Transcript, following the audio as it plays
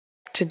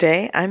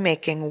Today I'm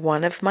making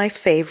one of my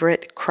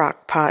favorite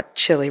crock pot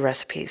chili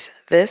recipes.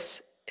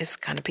 This is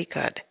gonna be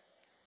good.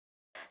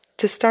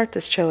 To start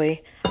this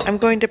chili, I'm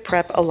going to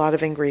prep a lot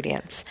of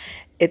ingredients.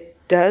 It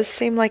does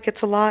seem like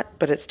it's a lot,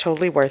 but it's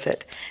totally worth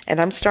it.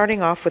 And I'm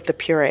starting off with the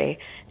puree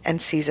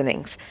and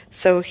seasonings.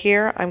 So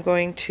here I'm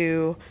going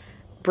to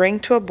bring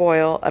to a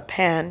boil a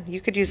pan. You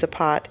could use a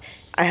pot.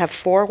 I have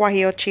 4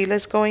 guajillo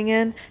chiles going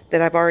in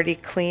that I've already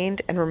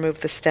cleaned and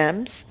removed the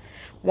stems.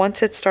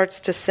 Once it starts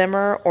to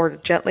simmer or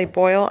gently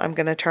boil, I'm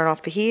going to turn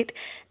off the heat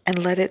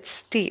and let it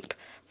steep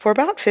for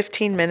about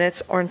 15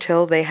 minutes or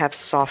until they have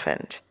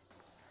softened.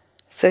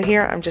 So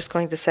here I'm just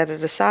going to set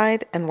it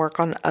aside and work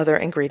on other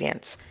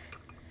ingredients.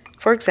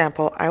 For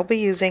example, I'll be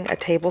using a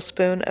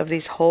tablespoon of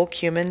these whole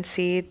cumin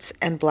seeds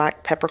and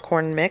black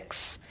peppercorn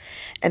mix,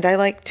 and I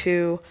like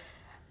to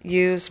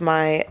use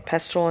my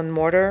pestle and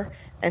mortar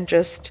and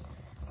just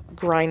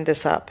grind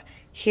this up.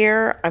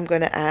 Here I'm going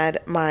to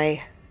add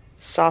my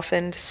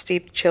softened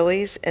steeped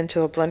chilies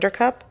into a blender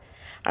cup.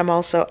 I'm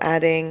also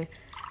adding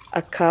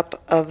a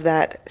cup of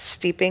that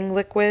steeping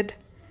liquid.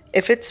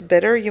 If it's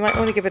bitter, you might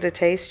want to give it a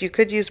taste. You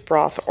could use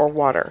broth or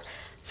water.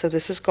 So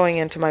this is going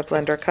into my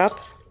blender cup.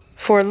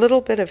 For a little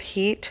bit of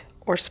heat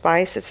or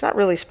spice, it's not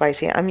really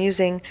spicy, I'm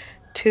using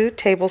 2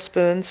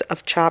 tablespoons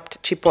of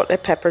chopped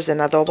chipotle peppers in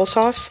adobo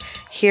sauce.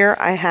 Here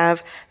I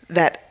have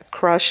that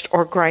crushed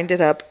or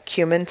grinded up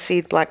cumin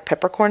seed black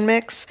peppercorn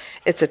mix.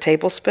 It's a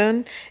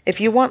tablespoon.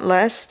 If you want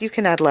less, you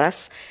can add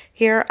less.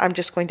 Here I'm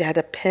just going to add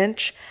a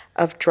pinch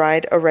of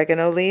dried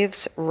oregano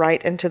leaves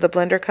right into the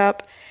blender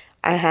cup.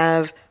 I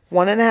have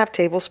 1.5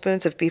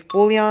 tablespoons of beef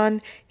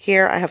bouillon.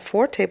 Here I have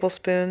 4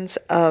 tablespoons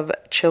of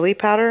chili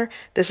powder.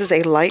 This is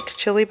a light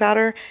chili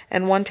powder,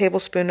 and 1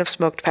 tablespoon of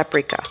smoked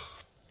paprika.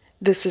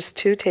 This is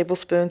 2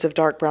 tablespoons of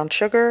dark brown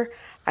sugar.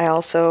 I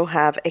also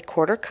have a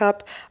 1/4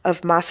 cup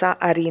of masa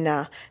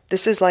harina.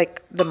 This is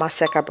like the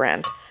Maseca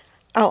brand.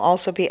 I'll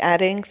also be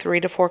adding 3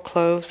 to 4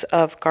 cloves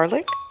of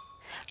garlic.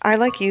 I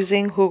like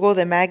using jugo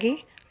de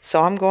Maggi,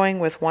 so I'm going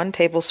with 1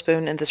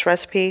 tablespoon in this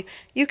recipe.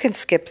 You can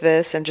skip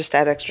this and just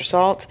add extra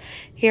salt.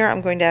 Here I'm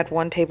going to add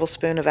 1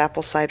 tablespoon of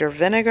apple cider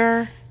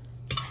vinegar,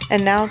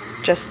 and now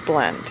just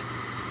blend.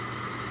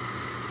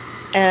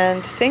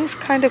 And things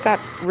kind of got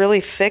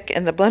really thick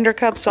in the blender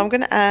cup, so I'm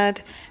going to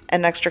add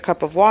an extra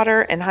cup of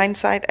water. In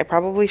hindsight, I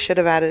probably should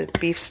have added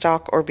beef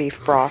stock or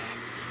beef broth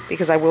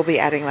because I will be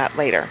adding that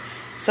later.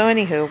 So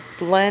anywho,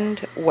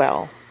 blend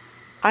well.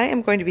 I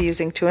am going to be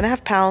using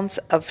 2.5 pounds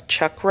of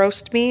chuck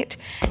roast meat,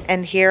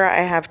 and here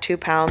I have 2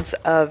 pounds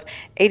of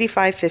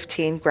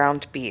 85/15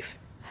 ground beef.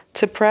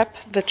 To prep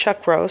the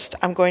chuck roast,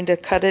 I'm going to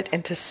cut it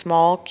into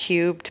small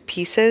cubed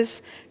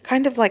pieces,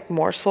 kind of like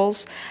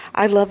morsels.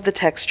 I love the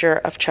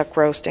texture of chuck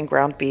roast and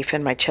ground beef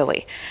in my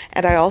chili.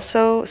 And I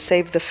also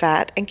saved the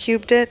fat and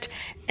cubed it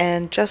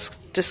and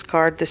just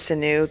discard the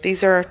sinew.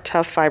 These are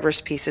tough fibrous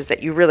pieces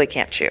that you really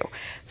can't chew.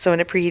 So in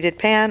a preheated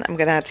pan, I'm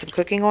going to add some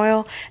cooking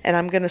oil, and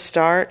I'm going to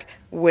start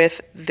with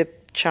the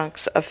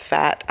chunks of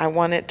fat. I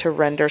want it to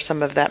render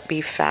some of that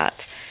beef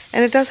fat.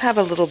 And it does have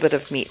a little bit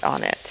of meat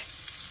on it.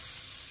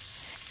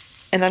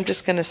 And I'm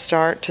just going to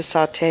start to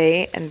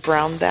saute and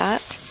brown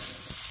that.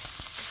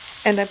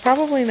 And I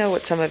probably know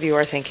what some of you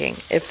are thinking.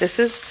 If this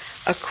is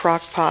a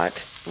crock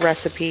pot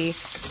recipe,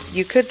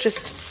 you could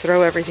just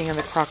throw everything in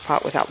the crock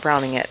pot without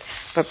browning it.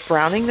 But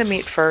browning the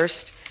meat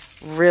first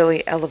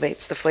really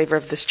elevates the flavor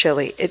of this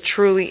chili. It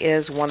truly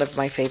is one of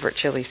my favorite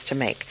chilies to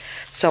make.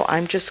 So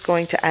I'm just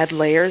going to add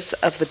layers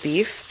of the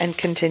beef and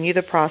continue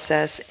the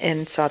process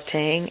in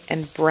sauteing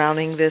and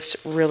browning this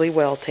really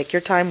well. Take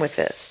your time with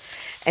this.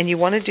 And you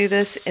want to do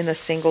this in a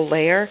single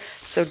layer,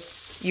 so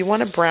you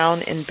want to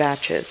brown in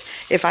batches.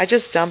 If I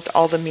just dumped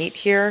all the meat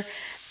here,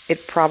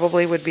 it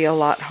probably would be a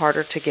lot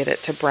harder to get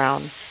it to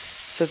brown.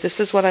 So this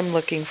is what I'm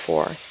looking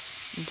for,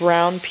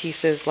 brown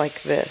pieces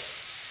like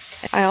this.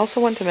 I also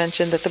want to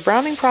mention that the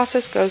browning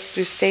process goes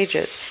through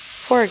stages.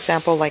 For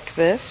example, like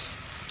this,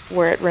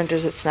 where it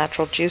renders its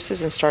natural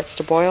juices and starts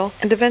to boil,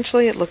 and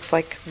eventually it looks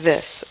like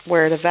this,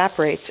 where it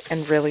evaporates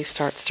and really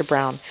starts to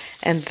brown.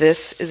 And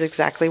this is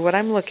exactly what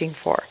I'm looking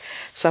for.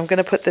 So I'm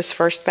going to put this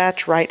first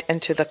batch right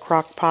into the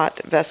crock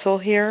pot vessel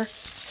here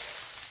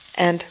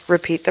and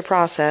repeat the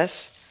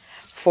process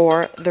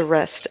for the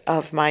rest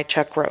of my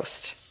chuck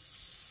roast.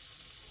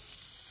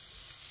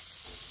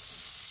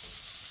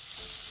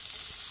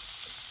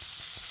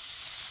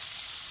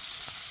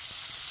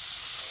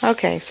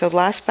 Okay, so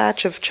last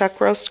batch of chuck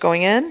roast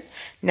going in.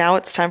 Now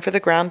it's time for the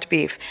ground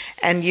beef.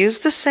 And use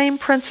the same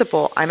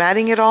principle. I'm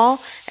adding it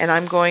all, and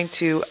I'm going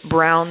to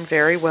brown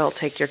very well.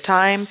 Take your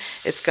time.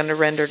 It's going to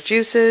render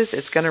juices.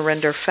 It's going to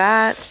render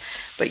fat.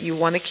 But you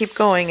want to keep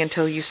going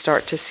until you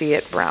start to see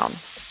it brown.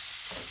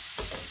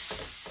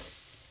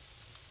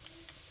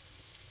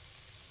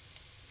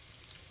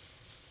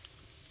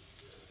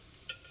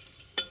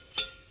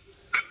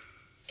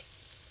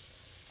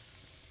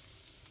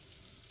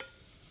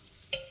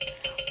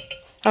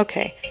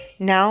 Okay,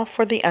 now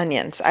for the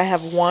onions. I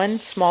have 1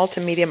 small to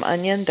medium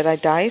onion that I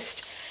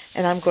diced,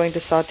 and I'm going to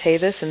saute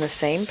this in the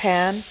same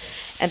pan.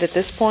 And at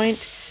this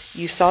point,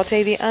 You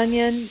saute the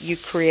onion, you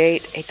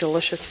create a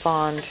delicious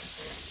fond,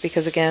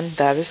 because again,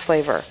 that is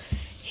flavor.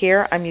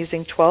 Here I'm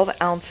using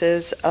 12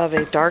 ounces of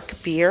a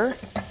dark beer.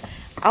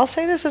 I'll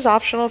say this is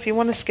optional. If you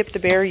want to skip the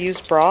beer,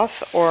 use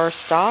broth or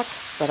stock,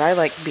 but I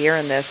like beer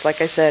in this.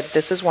 Like I said,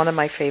 this is one of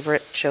my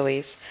favorite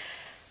chilies.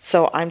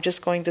 So I'm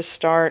just going to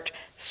start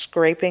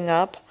scraping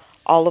up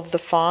all of the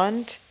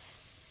fond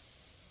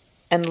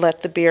and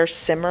let the beer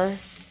simmer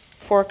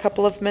for a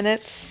couple of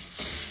minutes.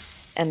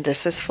 And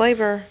this is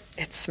flavor.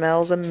 It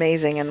smells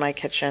amazing in my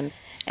kitchen.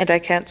 And I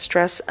can't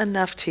stress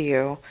enough to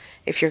you,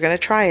 if you're going to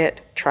try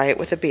it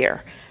with a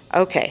beer.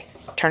 Okay,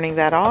 turning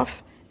that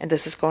off, and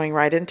this is going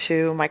right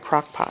into my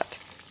crock pot.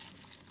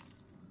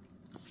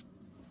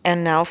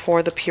 And now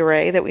for the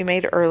puree that we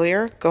made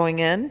earlier going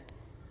in.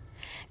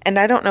 And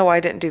I don't know why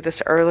I didn't do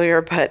this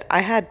earlier, but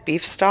I had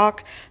beef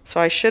stock, so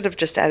I should have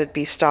just added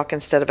beef stock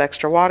instead of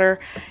extra water.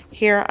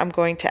 Here I'm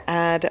going to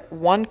add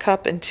 1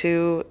 cup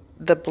into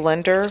the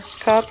blender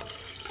cup,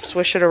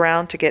 swish it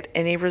around to get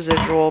any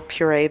residual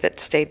puree that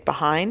stayed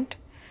behind,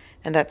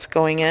 and that's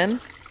going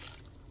in.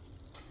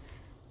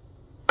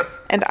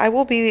 And I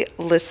will be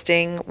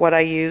listing what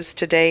I used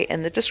today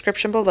in the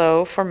description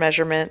below for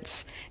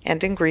measurements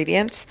and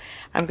ingredients.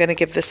 I'm going to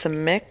give this a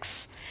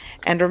mix.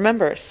 And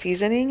remember,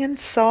 seasoning and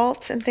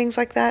salt and things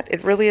like that,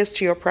 it really is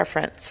to your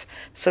preference.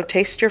 So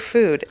taste your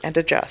food and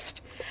adjust.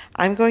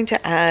 I'm going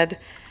to add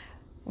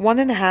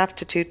 1.5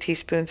 to 2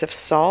 teaspoons of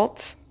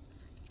salt.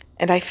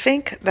 And I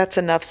think that's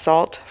enough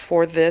salt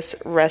for this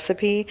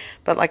recipe.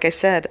 But like I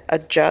said,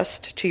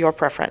 adjust to your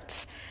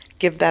preference.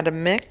 Give that a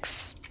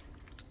mix.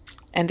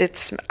 And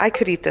I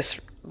could eat this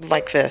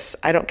like this.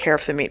 I don't care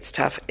if the meat's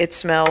tough. It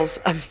smells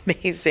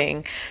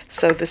amazing.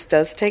 So this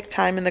does take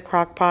time in the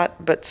crock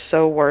pot, but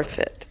so worth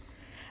it.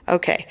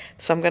 Okay,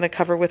 so I'm going to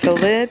cover with a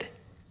lid,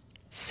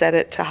 set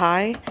it to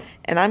high,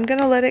 and I'm going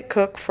to let it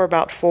cook for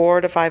about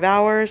 4 to 5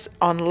 hours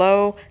on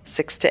low,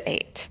 6 to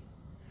 8.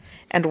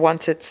 And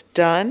once it's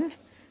done,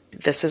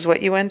 this is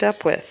what you end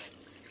up with.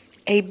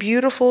 A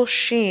beautiful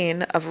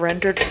sheen of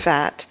rendered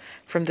fat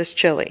from this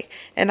chili,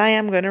 and I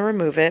am going to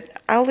remove it.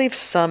 I'll leave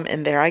some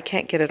in there. I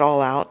can't get it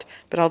all out,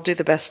 but I'll do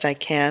the best I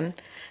can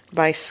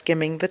by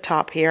skimming the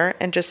top here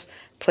and just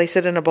place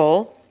it in a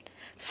bowl.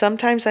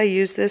 Sometimes I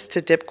use this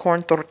to dip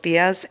corn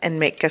tortillas and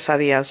make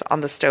quesadillas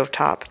on the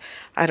stovetop.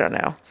 I don't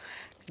know.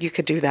 You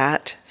could do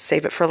that.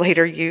 Save it for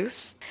later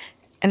use.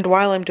 And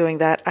while I'm doing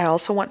that, I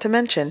also want to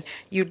mention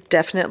you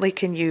definitely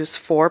can use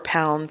 4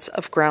 pounds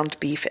of ground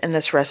beef in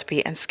this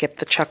recipe and skip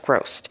the chuck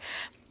roast.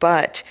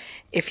 But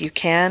if you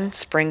can,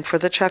 spring for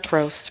the chuck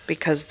roast,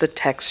 because the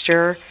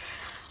texture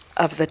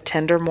of the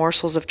tender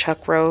morsels of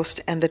chuck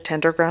roast and the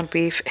tender ground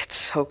beef, it's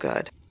so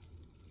good.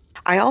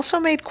 I also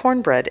made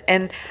cornbread,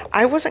 and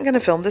I wasn't going to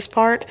film this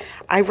part.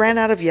 I ran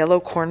out of yellow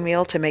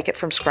cornmeal to make it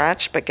from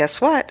scratch, but guess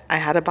what? I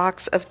had a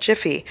box of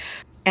Jiffy,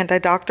 and I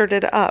doctored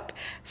it up.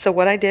 So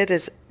what I did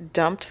is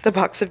dumped the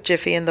box of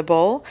Jiffy in the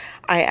bowl.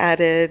 I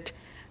added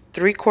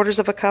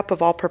 3/4 cup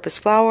of all-purpose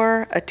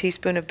flour, a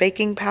teaspoon of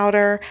baking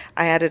powder.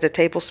 I added a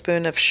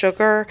tablespoon of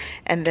sugar,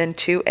 and then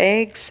 2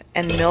 eggs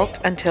and milk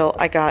until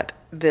I got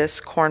this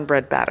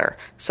cornbread batter.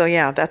 So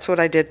yeah, that's what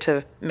I did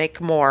to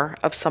make more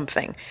of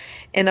something.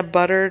 In a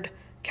buttered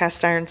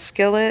cast iron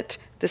skillet,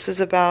 this is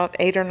about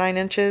 8 or 9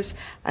 inches,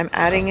 I'm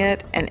adding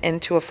it and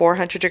into a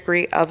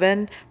 400-degree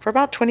oven for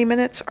about 20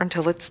 minutes or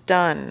until it's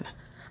done.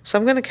 So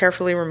I'm going to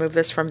carefully remove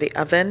this from the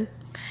oven,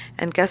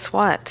 and guess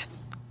what?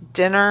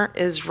 Dinner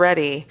is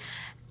ready,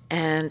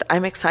 and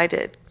I'm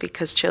excited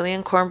because chili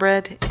and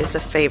cornbread is a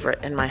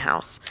favorite in my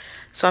house.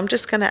 So I'm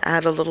just going to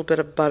add a little bit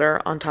of butter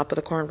on top of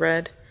the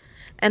cornbread,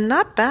 and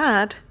not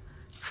bad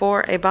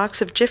for a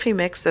box of Jiffy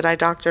mix that I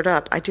doctored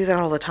up. I do that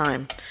all the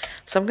time.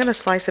 So I'm going to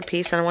slice a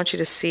piece, and I want you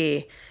to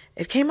see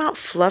it came out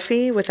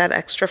fluffy with that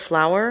extra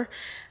flour.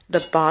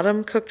 The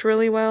bottom cooked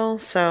really well,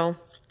 so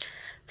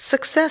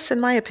success in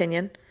my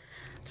opinion.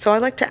 So I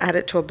like to add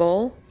it to a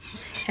bowl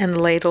and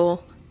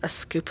ladle a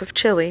scoop of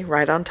chili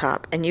right on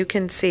top. And you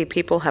can see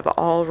people have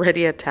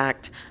already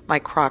attacked my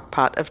crock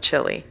pot of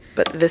chili.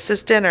 But this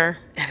is dinner,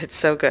 and it's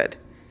so good.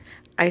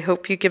 I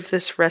hope you give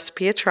this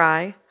recipe a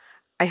try.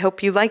 I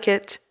hope you like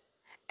it,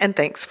 and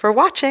thanks for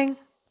watching.